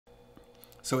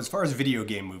So as far as video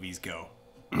game movies go,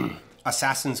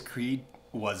 Assassin's Creed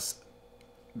was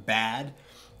bad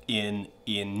in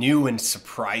new and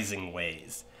surprising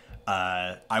ways.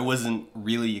 I wasn't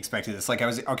really expecting this. Like I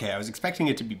was expecting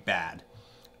it to be bad,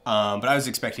 but I was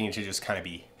expecting it to just kind of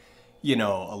be, you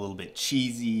know, a little bit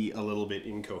cheesy, a little bit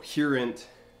incoherent,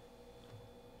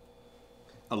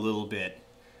 a little bit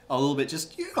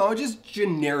just, you know, just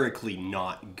generically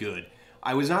not good.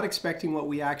 I was not expecting what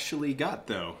we actually got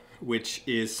though, which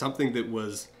is something that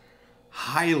was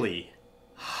highly,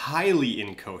 highly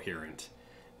incoherent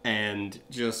and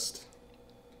just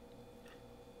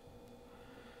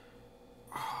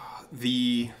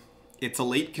it's a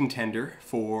late contender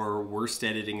for worst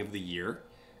editing of the year.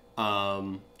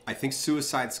 I think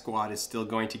Suicide Squad is still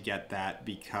going to get that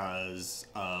because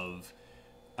of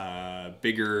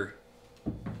bigger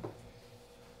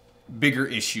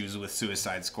issues with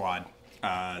Suicide Squad.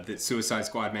 That Suicide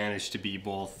Squad managed to be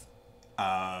both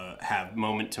have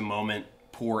moment-to-moment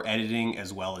poor editing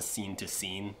as well as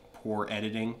scene-to-scene poor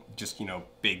editing. Just, you know,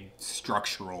 big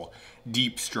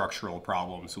deep structural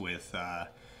problems with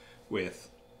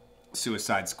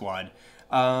Suicide Squad.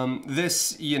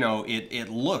 This, you know, it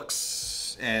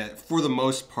looks, for the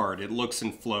most part, it looks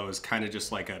and flows kind of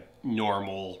just like a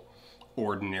normal,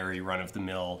 ordinary,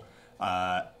 run-of-the-mill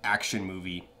action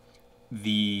movie.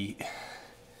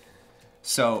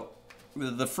 So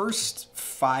the first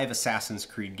 5 Assassin's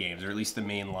Creed games, or at least the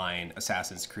mainline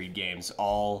Assassin's Creed games,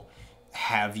 all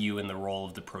have you in the role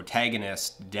of the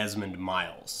protagonist, Desmond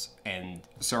Miles. And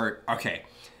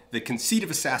the conceit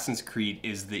of Assassin's Creed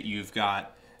is that you've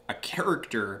got a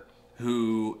character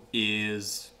who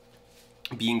is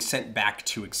being sent back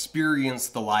to experience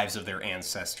the lives of their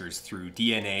ancestors through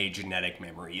DNA genetic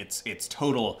memory. It's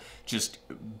total just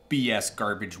BS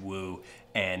garbage woo,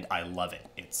 and I love it.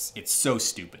 It's so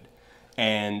stupid.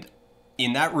 And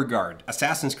in that regard,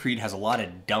 Assassin's Creed has a lot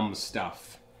of dumb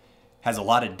stuff.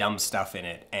 In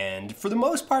it, and for the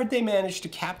most part they managed to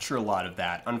capture a lot of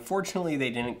that. Unfortunately, they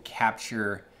didn't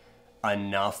capture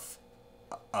enough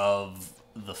of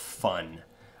the fun.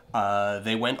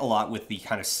 They went a lot with the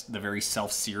kind of the very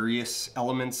self-serious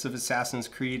elements of Assassin's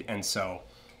Creed, and so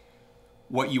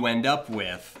what you end up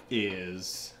with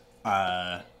is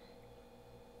I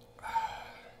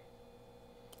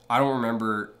don't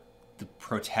remember the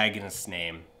protagonist's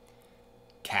name.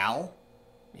 Cal?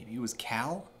 Maybe it was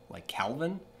Cal? Like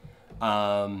Calvin?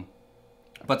 But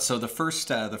so the first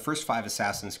 5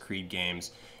 Assassin's Creed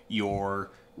games,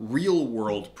 your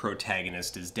real-world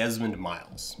protagonist is Desmond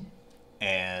Miles.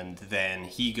 And then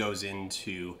he goes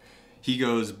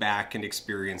back and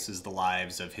experiences the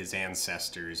lives of his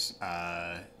ancestors,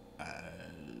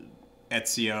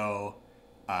 Ezio,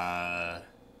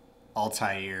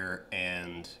 Altair,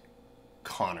 and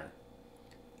Connor.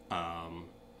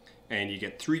 And you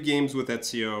get 3 games with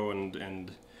Ezio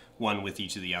and 1 with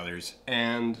each of the others.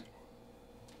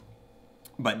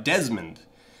 But Desmond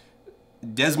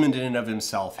in and of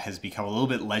himself has become a little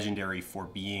bit legendary for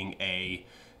being a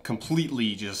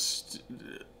completely just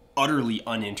utterly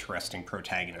uninteresting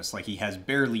protagonist. Like, he has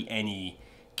barely any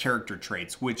character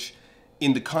traits, which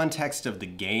in the context of the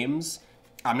games,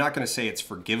 I'm not going to say it's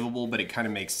forgivable, but it kind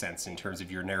of makes sense in terms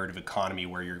of your narrative economy,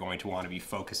 where you're going to want to be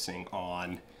focusing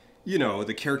on, you know,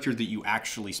 the character that you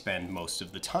actually spend most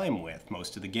of the time with,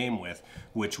 most of the game with,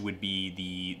 which would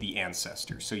be the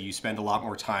ancestors. So you spend a lot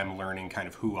more time learning kind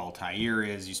of who Altair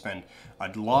is. You spend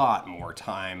a lot more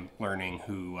time learning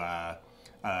who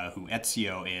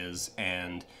Ezio is,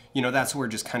 and, you know, that's where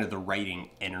just kind of the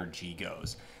writing energy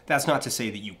goes. That's not to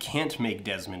say that you can't make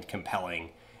Desmond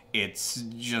compelling. It's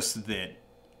just that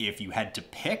if you had to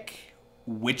pick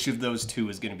which of those 2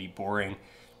 is going to be boring,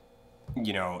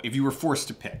 you know, if you were forced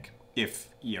to pick, if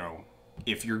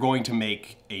you're going to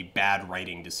make a bad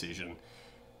writing decision,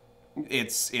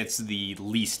 it's the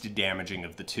least damaging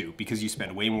of the 2, because you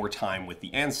spend way more time with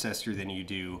the ancestor than you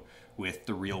do with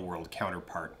the real world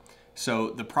counterpart. So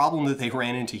the problem that they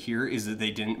ran into here is that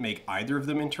they didn't make either of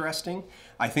them interesting.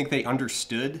 I think they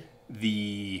understood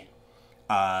the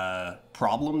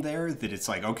problem there, that it's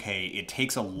like, okay, it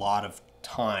takes a lot of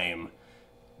time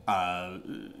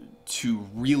to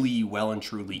really well and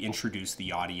truly introduce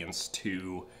the audience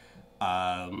to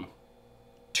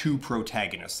 2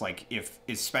 protagonists. Like,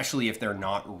 especially if they're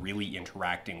not really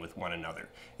interacting with one another,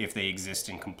 if they exist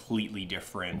in completely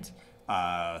different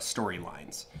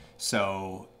storylines.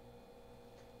 So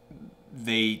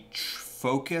they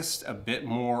focused a bit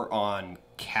more on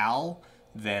Cal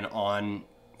than on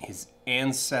his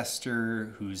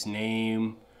ancestor, whose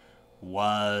name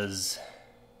was...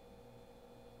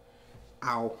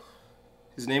 Ow.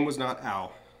 His name was not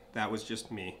Al. That was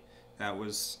just me. That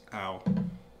was... Ow.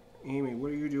 Amy,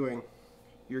 what are you doing?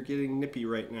 You're getting nippy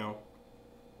right now.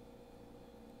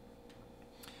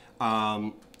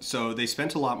 So they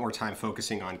spent a lot more time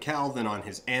focusing on Cal than on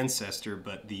his ancestor,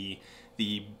 but the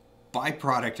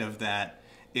byproduct of that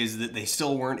is that they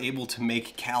still weren't able to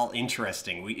make Cal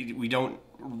interesting. We don't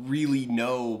really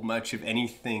know much of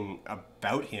anything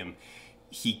about him.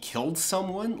 He killed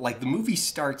someone. Like the movie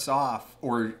starts off,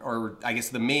 or I guess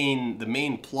the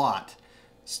main plot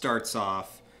starts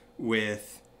off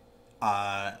with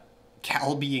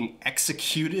Cal being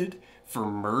executed for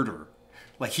murder.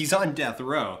 Like he's on death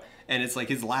row, and it's like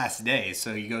his last day,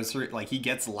 so he goes through, like he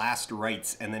gets last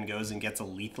rites and then goes and gets a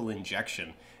lethal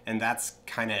injection. And that's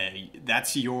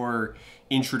your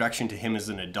introduction to him as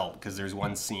an adult, because there's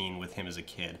one scene with him as a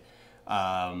kid.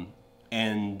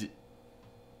 And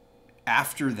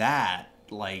after that,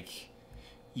 like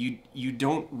you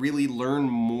don't really learn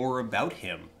more about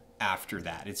him after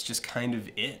that. It's just kind of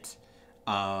it.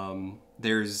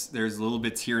 There's little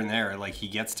bits here and there, like he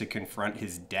gets to confront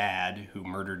his dad who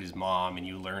murdered his mom, and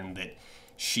you learn that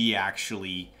she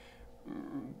actually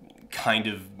kind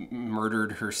of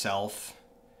murdered herself,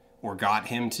 or got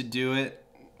him to do it,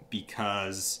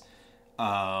 because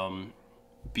Abstergo.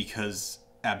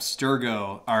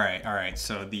 All right.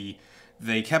 So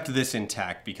they kept this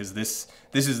intact because this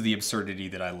is the absurdity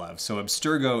that I love. So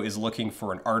Abstergo is looking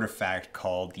for an artifact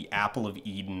called the Apple of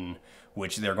Eden,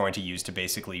 which they're going to use to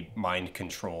basically mind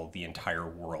control the entire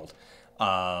world.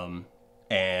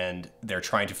 And they're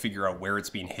trying to figure out where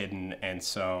it's being hidden. And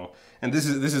this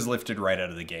is lifted right out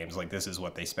of the games. Like this is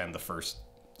what they spend the first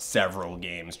several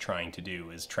games trying to do,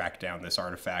 is track down this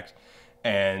artifact.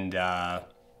 And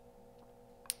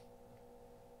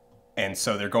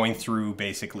so they're going through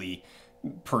basically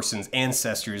person's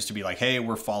ancestors to be like, hey,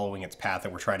 we're following its path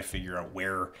and we're trying to figure out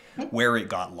where it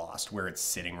got lost, where it's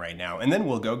sitting right now, and then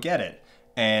we'll go get it.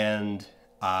 And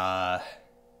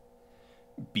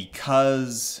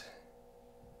because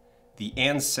the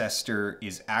ancestor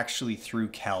is actually through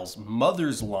Cal's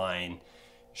mother's line,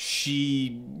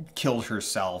 she killed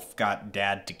herself, got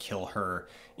dad to kill her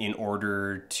in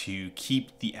order to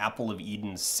keep the Apple of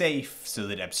Eden safe so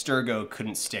that Abstergo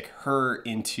couldn't stick her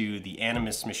into the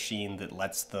animus machine that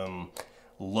lets them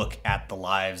look at the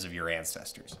lives of your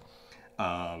ancestors.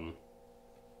 And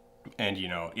you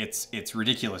know, it's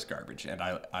ridiculous garbage, and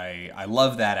I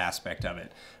love that aspect of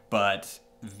it. But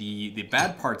the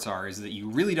bad parts is that you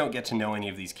really don't get to know any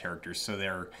of these characters, so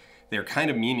they're kind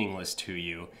of meaningless to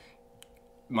you.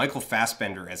 Michael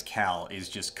Fassbender as Cal is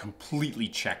just completely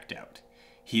checked out.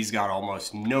 He's got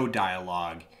almost no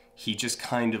dialogue. He just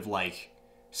kind of like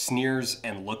sneers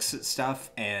and looks at stuff,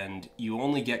 and you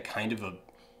only get kind of a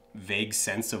vague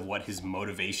sense of what his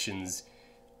motivations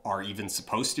are even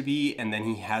supposed to be. And then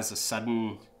he has a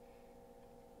sudden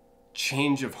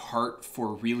change of heart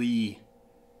for really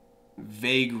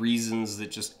vague reasons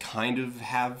that just kind of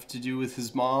have to do with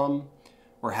his mom,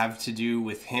 or have to do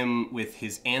with him, with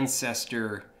his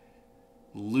ancestor.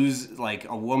 Like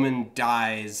a woman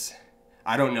dies,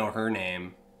 I don't know her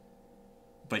name,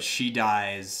 but she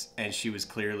dies, and she was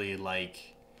clearly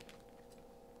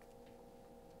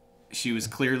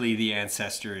the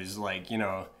ancestor's, like, you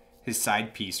know, his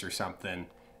side piece or something.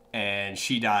 And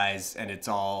she dies, and it's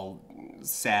all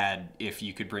sad if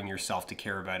you could bring yourself to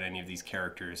care about any of these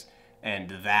characters.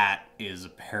 And that is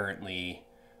apparently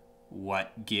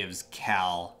what gives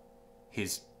Cal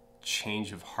his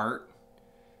change of heart.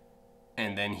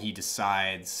 And then he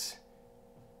decides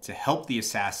to help the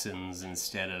assassins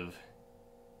instead of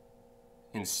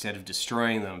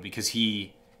destroying them, because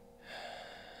he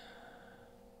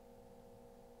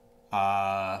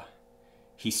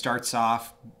starts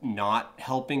off not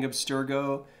helping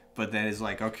Abstergo, but then is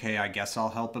like, okay, I guess I'll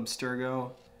help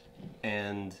Abstergo,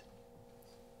 and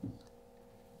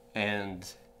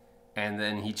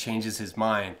then he changes his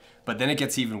mind. But then it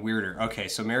gets even weirder. Okay,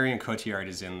 so Marion Cotillard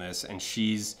is in this, and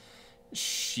she's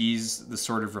the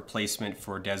sort of replacement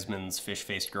for Desmond's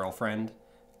fish-faced girlfriend,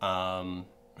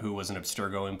 who was an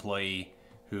Abstergo employee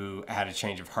who had a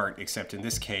change of heart, except in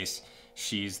this case,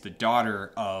 she's the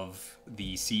daughter of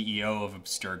the CEO of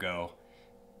Abstergo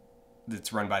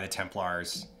that's run by the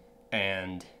Templars.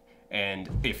 And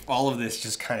if all of this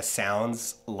just kind of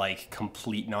sounds like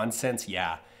complete nonsense,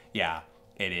 yeah,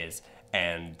 it is.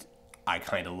 And I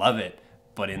kind of love it,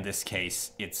 but in this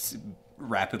case, it's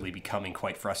rapidly becoming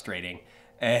quite frustrating.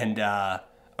 And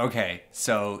okay,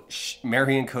 so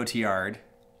Marion Cotillard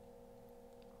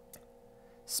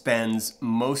spends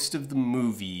most of the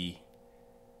movie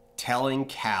telling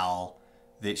Cal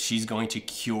that she's going to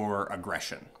cure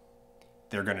aggression.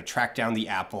 They're going to track down the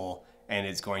apple, and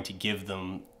it's going to give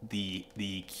them the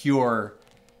cure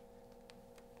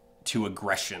to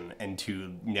aggression and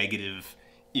to negative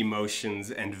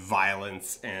emotions and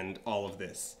violence and all of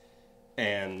this.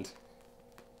 And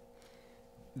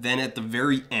then at the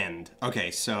very end,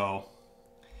 okay, so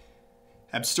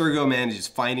Abstergo manages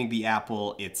finding the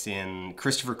apple. It's in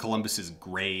Christopher Columbus's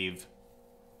grave,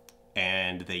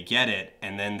 and they get it,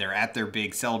 and then they're at their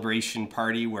big celebration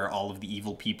party where all of the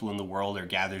evil people in the world are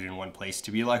gathered in one place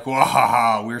to be like,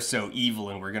 "Wow, we're so evil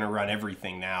and we're going to run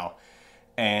everything now."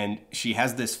 And she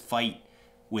has this fight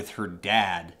with her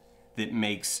dad that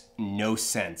makes no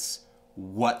sense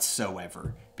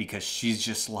whatsoever, because she's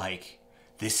just like,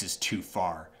 "This is too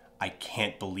far. I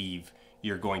can't believe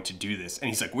you're going to do this." And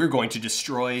he's like, "We're going to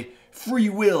destroy free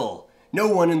will. No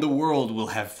one in the world will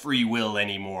have free will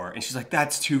anymore." And she's like,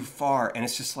 "That's too far." And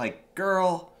it's just like,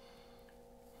 girl,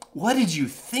 what did you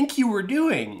think you were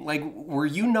doing? Like, were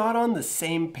you not on the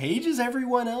same page as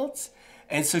everyone else?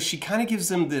 And so she kind of gives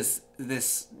him this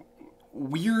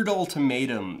weird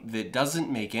ultimatum that doesn't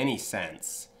make any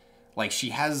sense. Like,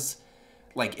 she has,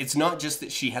 like, it's not just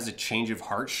that she has a change of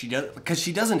heart. Because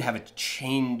she doesn't have a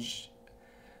change.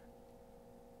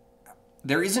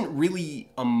 There isn't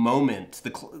really a moment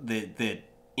that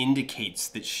indicates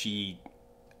that she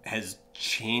has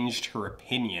changed her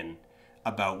opinion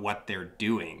about what they're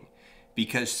doing,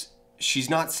 because she's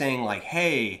not saying like,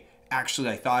 "Hey, actually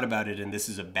I thought about it and this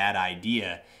is a bad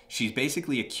idea." She's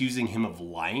basically accusing him of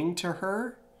lying to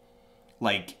her.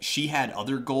 Like, she had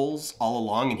other goals all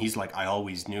along, and he's like, "I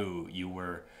always knew you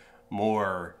were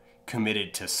more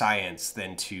committed to science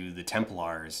than to the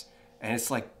Templars." And it's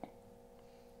like,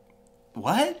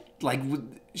 what? Like,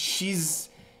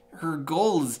 her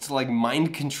goal is to like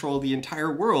mind control the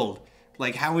entire world.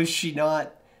 Like, how is she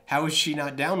not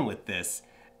down with this?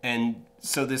 And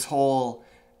so this whole,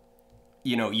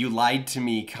 you lied to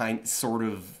me kind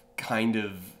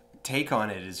of take on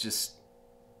it is just,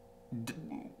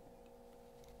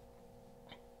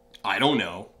 I don't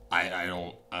know. I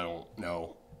don't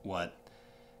know what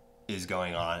is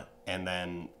going on. And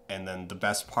then the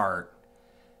best part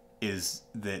is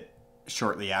that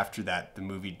shortly after that, the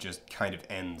movie just kind of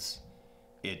ends.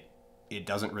 It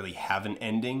doesn't really have an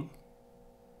ending.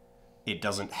 It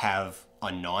doesn't have a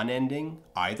non-ending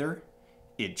either.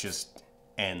 It just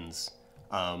ends.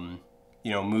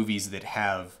 Movies that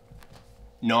have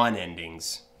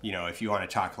non-endings, if you want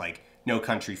to talk like No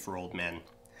Country for Old Men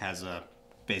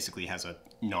basically has a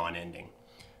non-ending.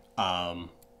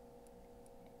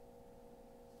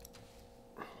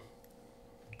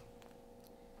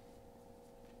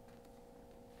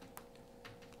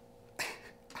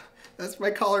 That's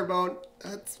my collarbone.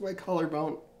 That's my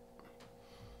collarbone.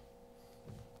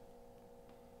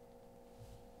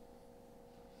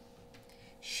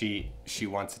 She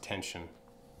wants attention.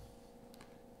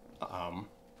 All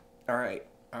right.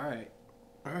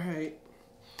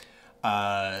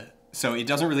 So it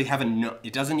doesn't really have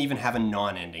it doesn't even have a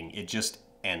non-ending. It just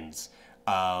ends.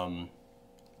 The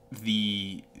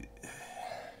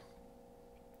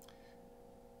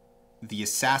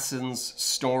assassins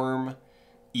storm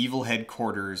evil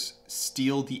headquarters,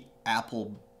 steal the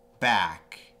apple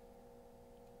back,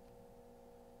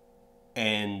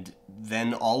 and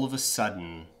then all of a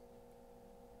sudden,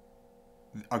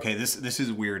 okay, this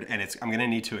is weird, and I'm gonna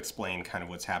need to explain kind of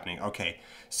what's happening. Okay,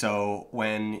 so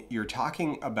when you're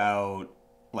talking about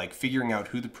like figuring out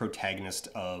who the protagonist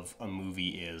of a movie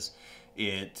is,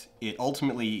 it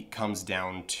ultimately comes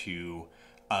down to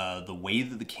the way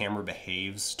that the camera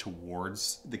behaves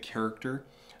towards the character.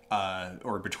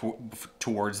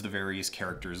 Towards the various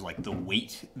characters, like the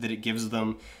weight that it gives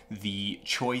them, the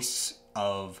choice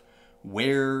of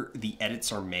where the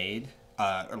edits are made,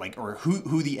 or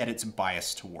who the edits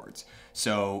bias towards.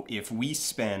 So if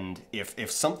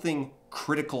something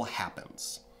critical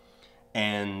happens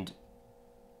and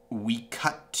we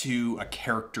cut to a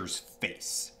character's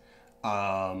face,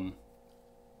 that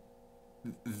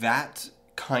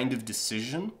kind of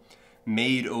decision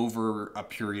made over a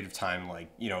period of time,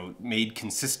 made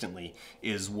consistently,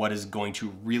 is what is going to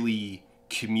really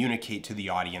communicate to the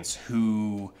audience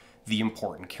who the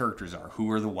important characters are,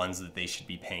 who are the ones that they should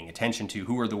be paying attention to,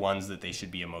 who are the ones that they should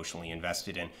be emotionally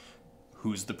invested in,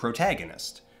 who's the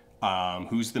protagonist,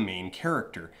 who's the main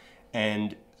character.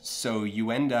 And so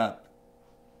you end up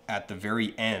at the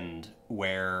very end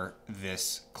where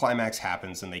this climax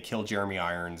happens and they kill Jeremy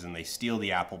Irons and they steal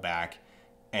the apple back,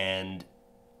 and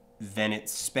then it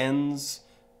spends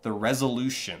the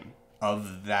resolution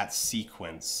of that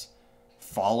sequence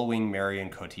following Marion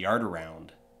Cotillard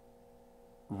around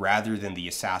rather than the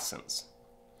assassins.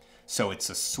 So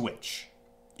it's a switch.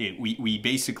 We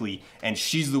basically, and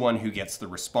she's the one who gets the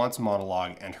response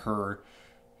monologue, and her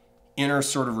inner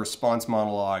sort of response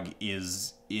monologue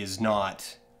is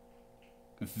not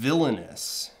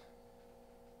villainous.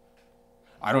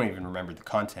 I don't even remember the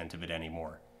content of it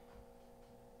anymore.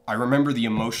 I remember the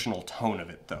emotional tone of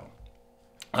it, though.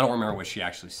 I don't remember what she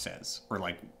actually says, or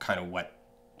like kind of what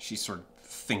she sort of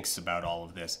thinks about all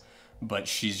of this. But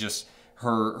she's just,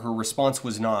 her response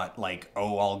was not like,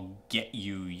 "Oh, I'll get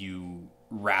you, you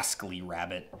rascally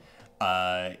rabbit."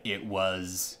 It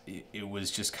was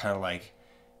just kind of like,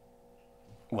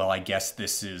 well, I guess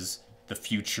this is the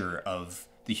future of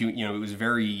the human. You know, it was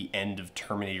very end of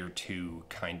Terminator 2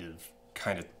 kind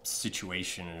of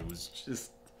situation, and it was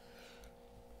just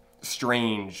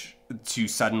strange to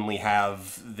suddenly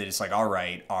have that. It's like, all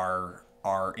right, our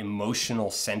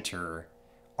emotional center,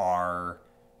 our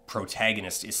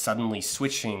protagonist is suddenly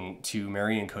switching to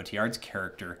Marion Cotillard's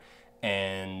character,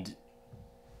 and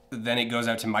then it goes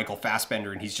out to Michael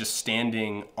Fassbender, and he's just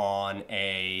standing on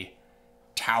a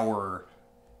tower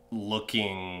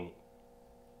looking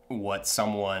what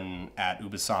someone at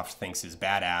Ubisoft thinks is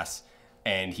badass,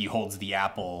 and he holds the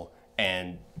apple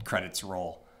and credits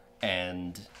roll.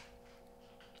 And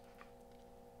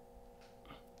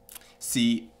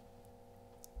see,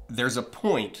 there's a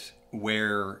point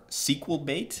where sequel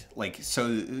bait, like, so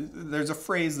there's a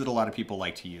phrase that a lot of people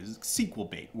like to use, sequel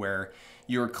bait, where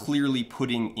you're clearly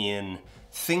putting in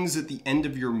things at the end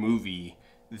of your movie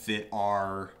that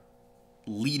are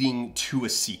leading to a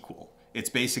sequel. It's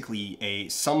basically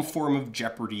some form of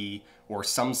jeopardy or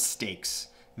some stakes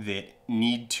that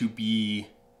need to be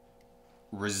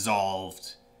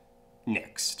resolved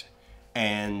next.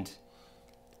 And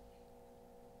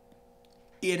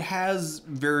it has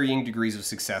varying degrees of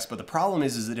success, but the problem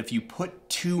is that if you put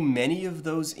too many of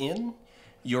those in,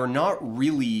 you're not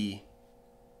really,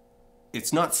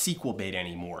 it's not sequel bait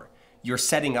anymore. You're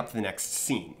setting up the next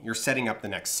scene. You're setting up the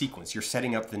next sequence. You're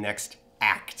setting up the next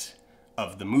act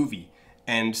of the movie.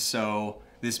 And so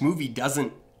this movie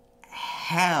doesn't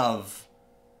have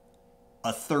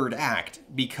a third act,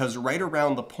 because right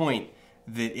around the point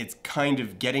that it's kind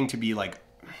of getting to be like,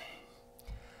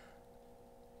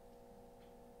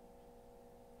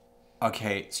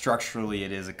 okay, structurally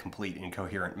it is a complete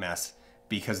incoherent mess,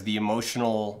 because your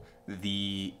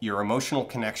emotional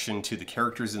connection to the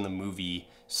characters in the movie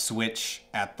switch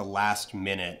at the last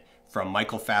minute from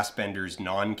Michael Fassbender's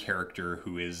non-character,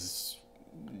 who is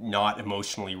not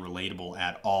emotionally relatable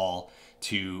at all,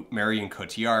 to Marion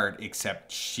Cotillard,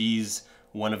 except she's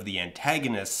one of the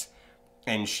antagonists,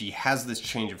 and she has this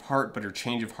change of heart, but her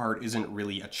change of heart isn't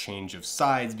really a change of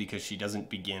sides, because she doesn't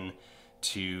begin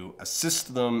to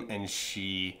assist them, and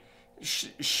she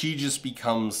just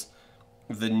becomes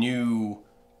the new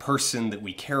person that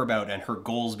we care about, and her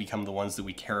goals become the ones that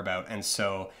we care about. And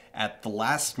so at the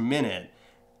last minute,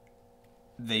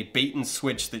 they bait and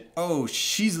switch that, oh,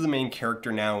 she's the main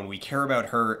character now and we care about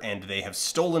her, and they have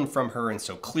stolen from her, and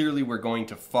so clearly we're going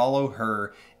to follow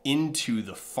her into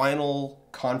the final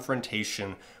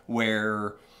confrontation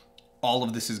where all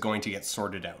of this is going to get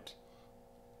sorted out.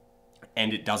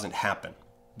 And it doesn't happen.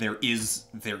 There is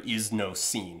no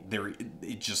scene.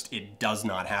 It does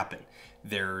not happen.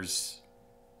 There's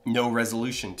no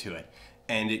resolution to it.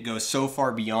 And it goes so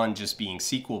far beyond just being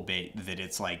sequel bait that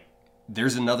it's like,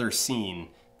 there's another scene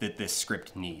that this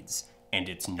script needs, and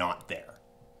it's not there.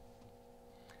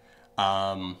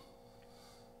 Oh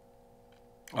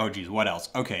geez, what else?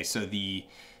 Okay, so the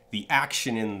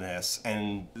action in this,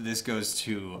 and this goes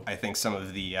to, I think, some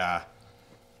of the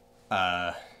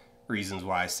reasons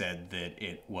why I said that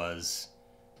it was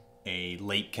a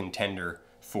late contender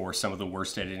for some of the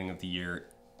worst editing of the year,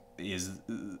 is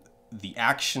the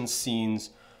action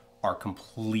scenes are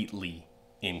completely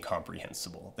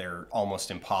incomprehensible. They're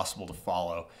almost impossible to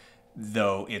follow,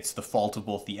 though it's the fault of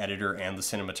both the editor and the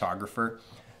cinematographer.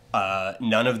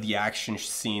 None of the action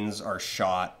scenes are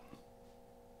shot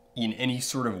in any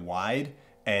sort of wide,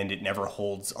 and it never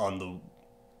holds on the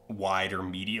wide or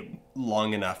medium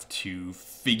long enough to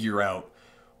figure out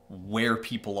where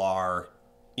people are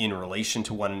in relation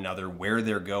to one another, where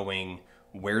they're going,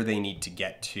 where they need to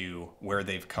get to, where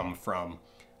they've come from.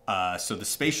 So the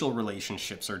spatial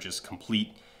relationships are just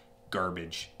complete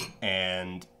garbage,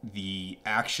 and the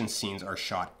action scenes are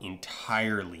shot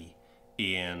entirely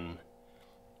in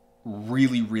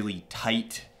really, really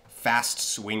tight, fast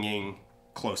swinging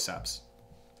close-ups.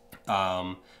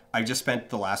 I've just spent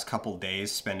the last couple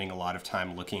days spending a lot of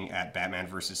time looking at Batman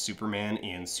vs. Superman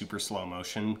in super slow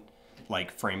motion, like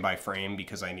frame by frame,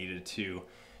 because I needed to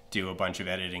do a bunch of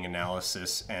editing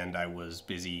analysis, and I was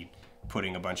busy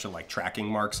putting a bunch of like tracking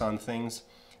marks on things,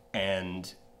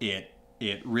 and it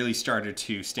really started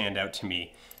to stand out to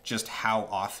me just how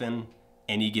often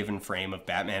any given frame of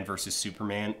Batman versus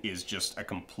Superman is just a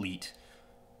complete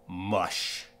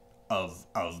mush of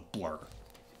blur.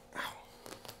 Ow.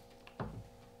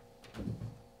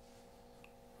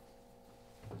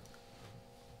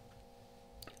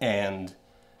 And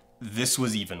this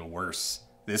was even worse.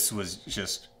 This was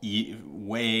just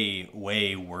way,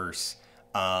 way worse.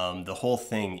 The whole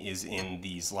thing is in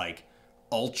these like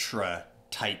ultra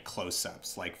tight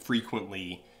close-ups. Like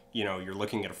frequently, you know, you're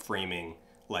looking at a framing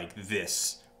like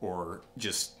this, or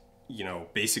just, you know,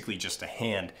 basically just a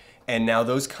hand. And now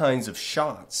those kinds of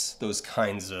shots, those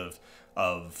kinds of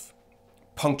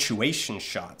punctuation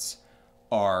shots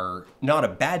are not a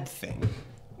bad thing,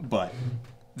 but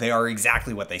they are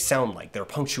exactly what they sound like. They're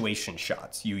punctuation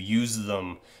shots. You use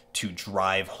them to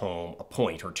drive home a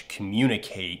point or to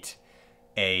communicate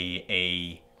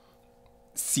a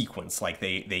sequence, like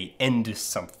they end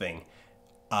something.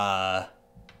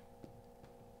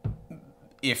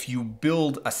 If you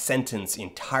build a sentence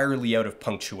entirely out of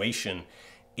punctuation,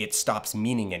 it stops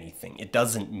meaning anything. It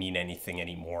doesn't mean anything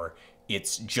anymore.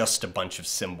 It's just a bunch of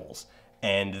symbols.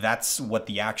 And that's what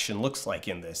the action looks like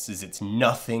in this, is it's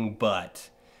nothing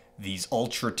but these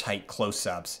ultra tight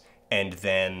close-ups and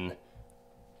then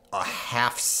a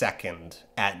half second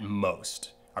at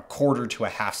most, a quarter to a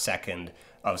half second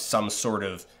of some sort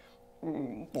of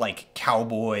like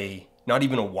cowboy, not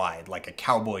even a wide, like a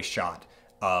cowboy shot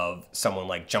of someone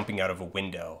like jumping out of a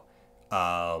window.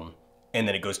 And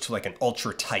then it goes to like an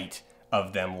ultra tight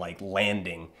of them like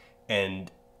landing.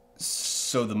 And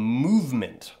so the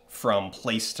movement from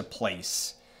place to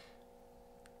place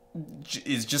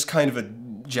is just kind of a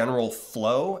general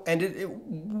flow, and it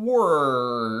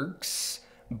works,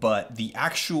 but the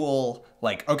actual,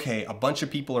 like, okay, a bunch of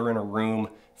people are in a room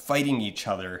fighting each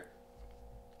other.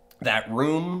 That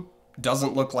room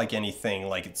doesn't look like anything.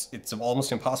 Like, it's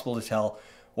almost impossible to tell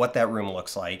what that room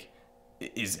looks like.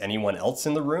 Is anyone else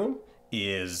in the room?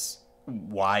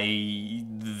 Why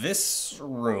this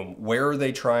room? Where are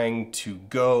they trying to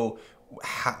go?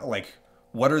 Like,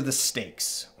 what are the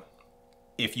stakes?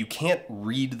 If you can't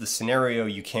read the scenario,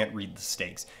 you can't read the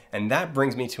stakes. And that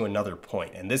brings me to another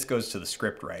point, and this goes to the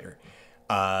script writer.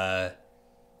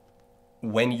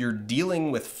 When you're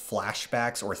dealing with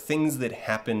flashbacks or things that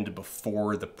happened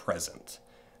before the present,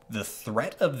 the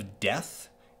threat of death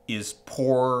is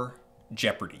poor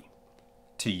Jeopardy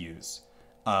to use.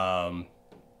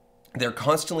 They're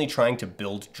constantly trying to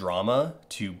build drama,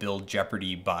 to build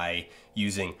Jeopardy by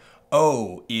using,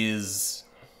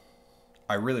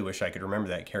 I really wish I could remember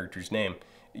that character's name.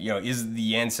 You know, is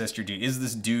the ancestor dude, is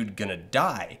this dude gonna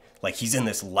die? Like, he's in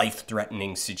this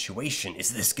life-threatening situation.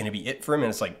 Is this gonna be it for him? And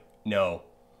it's like, no,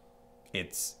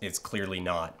 it's clearly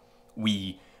not.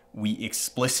 We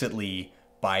explicitly,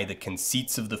 by the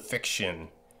conceits of the fiction,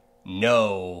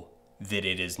 know that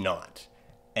it is not.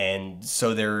 And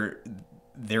so there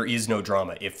is no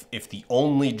drama. If the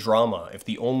only drama, if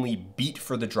the only beat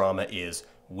for the drama is,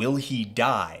 will he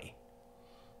die?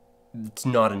 It's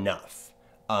not enough.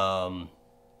 You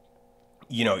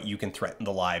know, you can threaten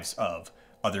the lives of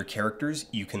other characters.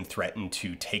 You can threaten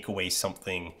to take away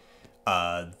something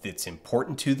that's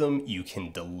important to them. You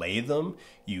can delay them.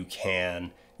 You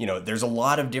can, you know, there's a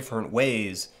lot of different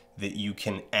ways that you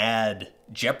can add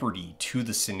jeopardy to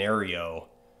the scenario.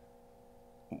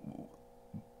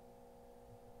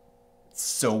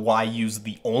 So why use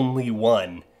the only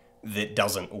one that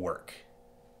doesn't work?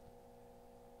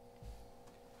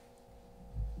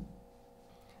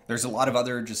 There's a lot of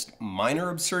other just minor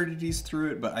absurdities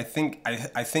through it, but I think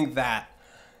that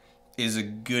is a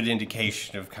good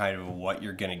indication of kind of what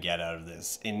you're gonna get out of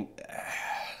this.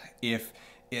 If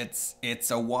it's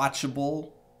a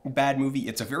watchable bad movie,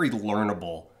 it's a very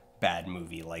learnable bad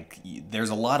movie. Like,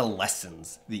 there's a lot of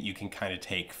lessons that you can kind of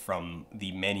take from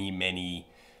the many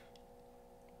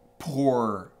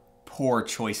poor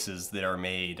choices that are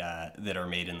made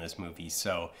in this movie.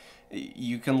 So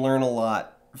you can learn a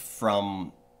lot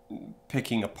from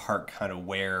picking apart kind of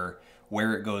where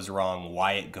it goes wrong,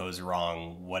 why it goes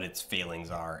wrong, what its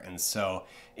failings are. And so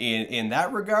in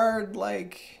that regard,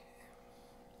 like,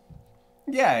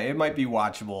 yeah, it might be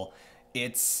watchable.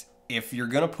 It's, if you're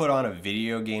gonna put on a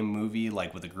video game movie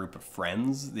like with a group of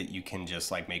friends that you can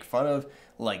just like make fun of,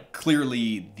 like,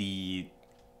 clearly the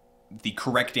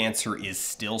correct answer is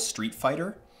still Street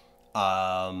Fighter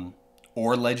or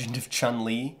Legend of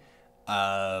Chun-Li.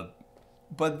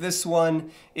 But this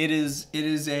one, it is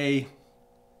a,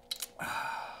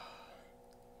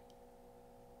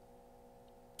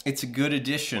 it's a good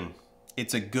addition.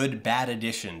 It's a good bad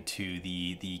addition to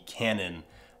the canon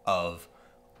of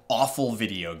awful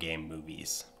video game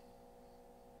movies.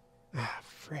 Ah,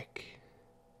 frick.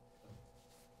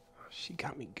 Oh, She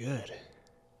got me good.